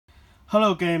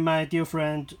Hello again, my dear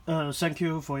friend. Thank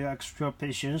you for your extra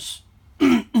patience.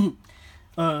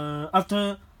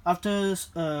 After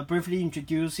briefly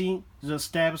introducing the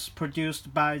steps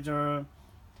produced by the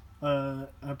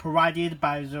provided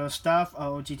by the staff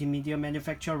of GTEMDIA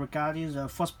manufacturer regarding the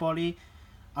force body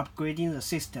upgrading the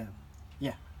system,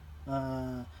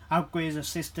 upgrade the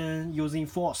system using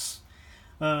force.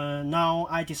 Now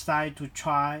I decide to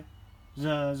try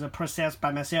the process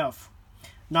by myself.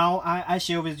 Now I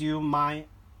share with you my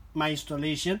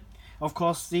installation. Of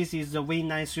course, this is the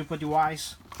V9 Super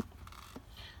device.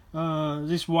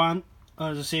 This one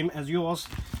the same as yours,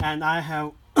 and I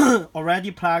have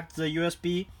already plugged the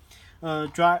USB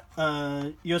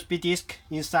USB disk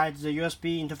inside the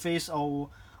USB interface of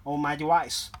my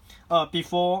device.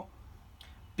 Before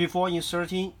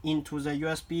inserting into the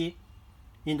USB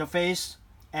interface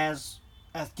as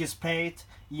displayed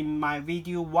in my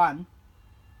video 1,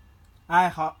 I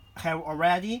have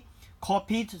already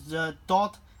copied the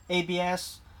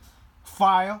 .abs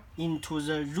file into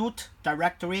the root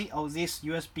directory of this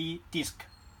USB disk,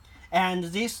 and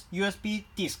this USB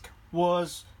disk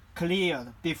was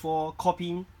cleared before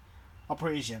copying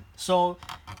operation, so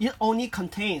it only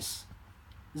contains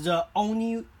the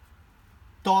only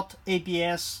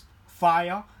 .abs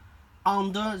file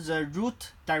under the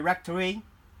root directory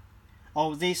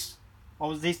of this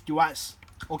device.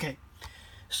 Okay.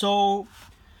 So,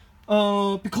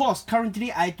 because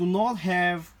currently I do not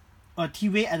have a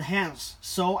TV at hand,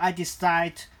 so I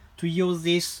decide to use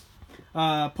this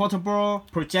portable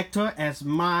projector as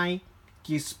my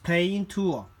displaying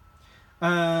tool.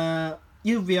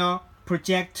 It will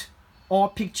project all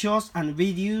pictures and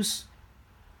videos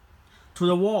to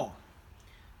the wall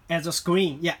as a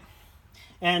screen.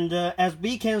 And as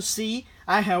we can see,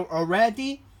 I have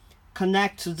already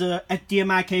connected the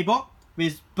HDMI cable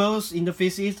with both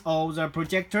interfaces of the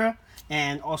projector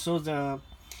and also the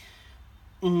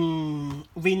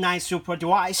V9 Super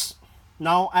device.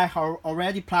 Now I have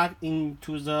already plugged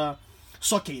into the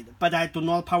socket, but I do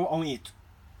not power on it.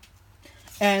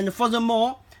 And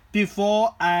furthermore,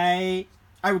 before I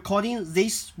recording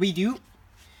this video,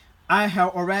 I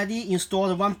have already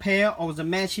installed one pair of the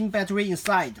matching battery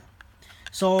inside.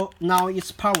 So now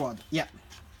it's powered.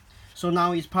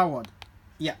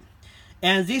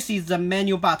 And this is the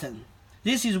menu button.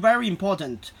 This is very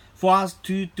important for us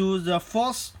to do the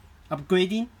force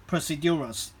upgrading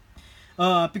procedures.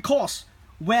 Because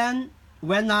when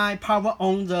I power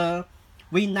on the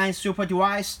V9 Super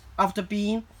device after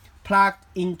being plugged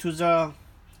into the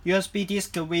USB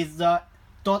disk with the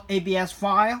 .abs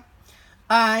file,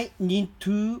 I need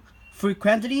to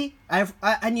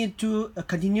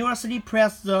continuously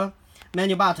press the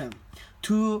menu button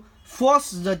to force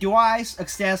the device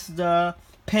access the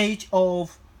page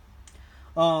of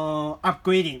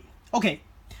upgrading. Okay,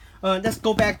 let's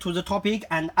go back to the topic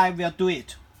and I will do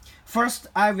it. First,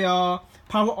 I will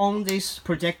power on this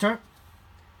projector.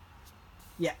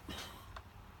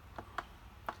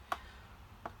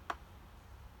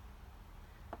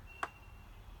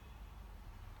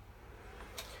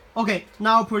 Okay,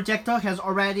 now projector has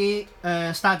already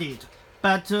started,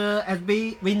 but as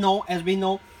we know,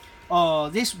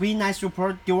 this V9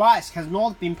 Super device has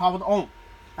not been powered on.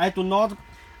 I do not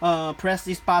press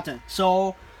this button,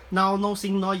 so now no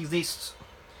signal exists.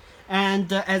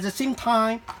 And at the same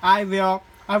time, I will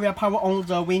power on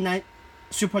the V9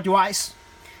 Super device.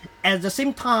 At the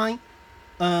same time,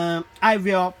 I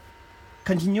will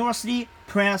continuously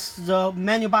press the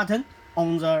menu button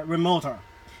on the remote.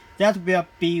 That will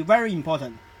be very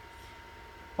important.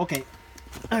 Okay,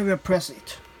 I will press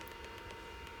it.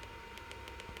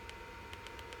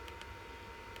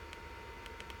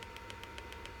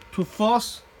 To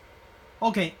force.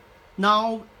 Okay,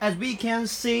 now as we can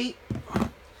see,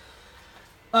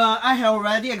 I have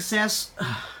already accessed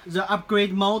the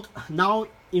upgrade mode. Now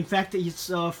in fact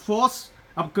it's a force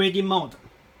upgrading mode.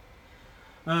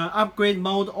 Upgrade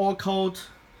mode or called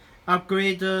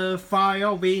upgrade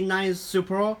file V9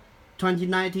 Super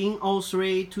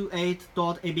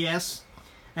 2019-0328.abs,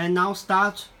 and now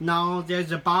start. Now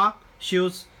there's a bar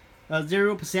shows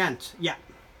 0%.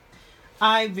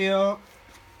 I will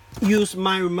use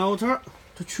my remote to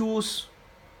choose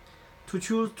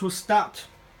to start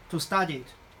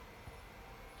it.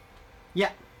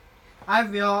 I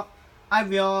will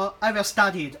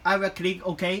start it. I will click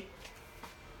OK.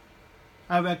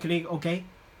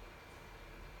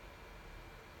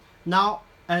 Now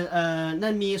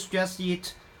let me stress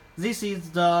it. This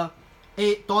is the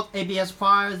 .abs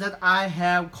file that I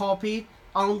have copied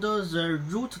under the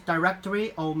root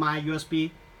directory of my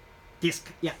USB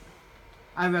disk.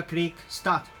 I will click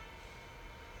start.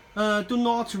 Do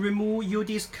not remove your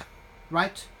disk.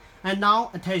 right? And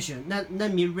now attention, let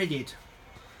me read it.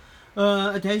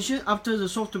 Attention, after the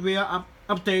software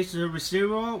updates, the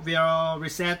receiver will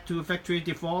reset to factory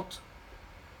default.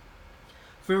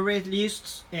 Favorite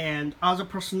lists and other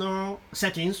personal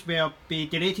settings will be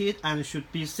deleted and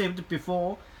should be saved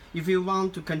before. If you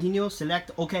want to continue,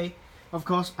 select OK. Of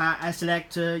course, I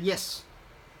select yes.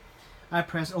 I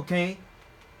press OK.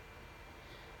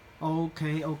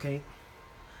 OK.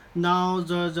 Now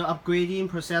the upgrading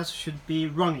process should be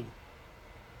running.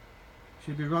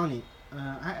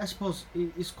 I suppose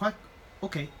it's quite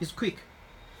okay. It's quick.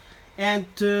 And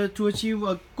to achieve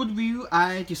a good view,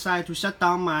 I decide to shut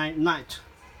down my light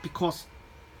because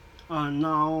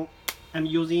now I'm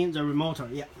using the remote.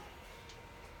 Yeah,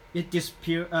 it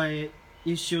disappears.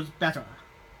 It shows better.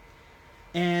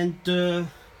 And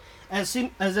at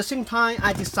the same time,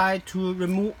 I decide to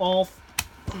remove off.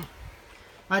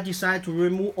 This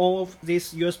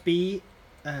USB.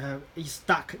 Is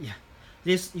stuck. Yeah,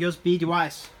 this USB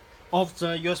device of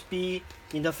the USB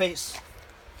interface.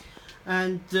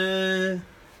 And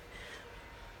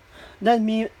let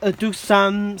me do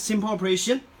some simple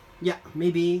operation. Yeah,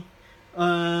 maybe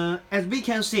as we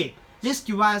can see, this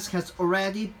device has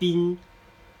already been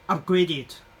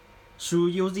upgraded through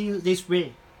using this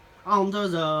way under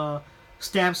the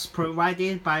steps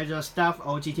provided by the staff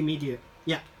of GTEMDIA.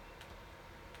 Yeah,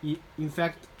 in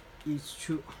fact, it's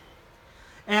true.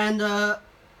 And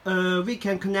we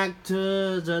can connect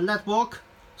the network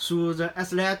through the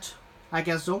Ethernet, I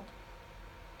guess so.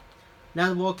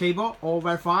 Network cable or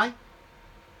Wi-Fi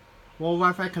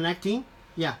connecting.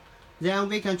 Yeah, then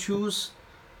we can choose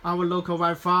our local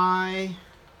Wi-Fi.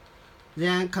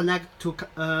 Then connect with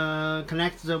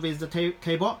the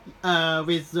cable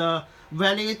with the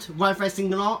valid Wi-Fi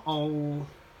signal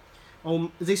or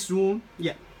this room.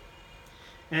 Yeah,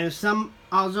 and some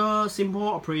other simple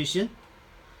operation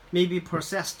may be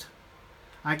processed,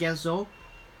 I guess so.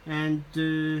 And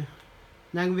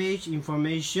language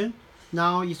information.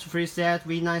 Now it's preset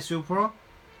V9 Super,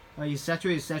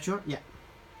 etc. Yeah,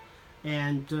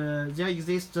 and there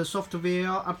exists the software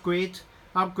upgrade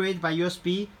by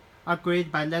USB, upgrade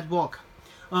by network.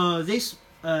 This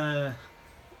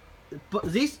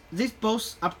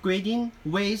both upgrading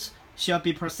ways shall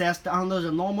be processed under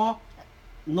the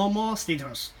normal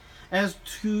status. As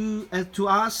to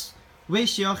us, we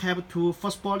shall have to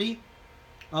forcefully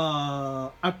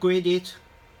upgrade it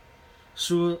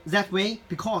through that way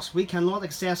because we cannot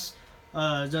access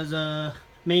the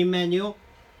main menu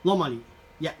normally.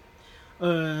 Yeah.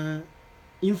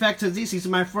 In fact, this is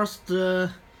my first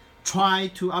try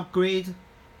to upgrade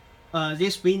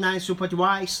this V9 Super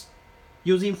device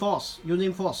using force.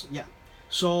 Yeah.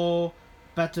 So,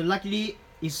 but luckily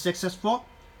it's successful.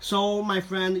 So, my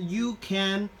friend, you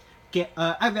can get.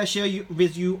 I will share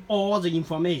with you all the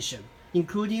information,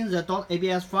 including the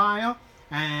 .abs file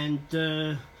and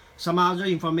some other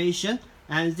information,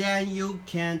 and then you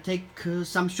can take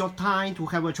some short time to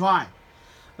have a try.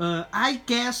 I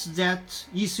guess that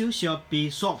issue shall be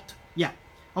solved. Yeah,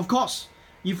 of course,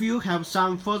 if you have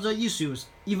some further issues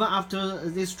even after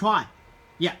this try,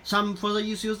 yeah, some further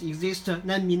issues exist,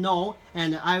 let me know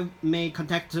and I may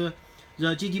contact the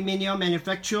GTEMDIA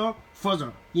manufacturer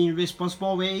further in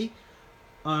responsible way,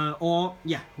 or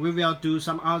yeah, we will do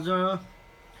some other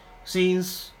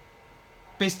things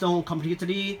based on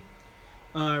completely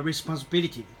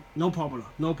responsibility. No problem.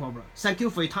 Thank you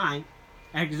for your time.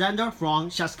 Alexander from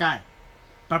Shanghai.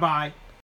 Bye bye.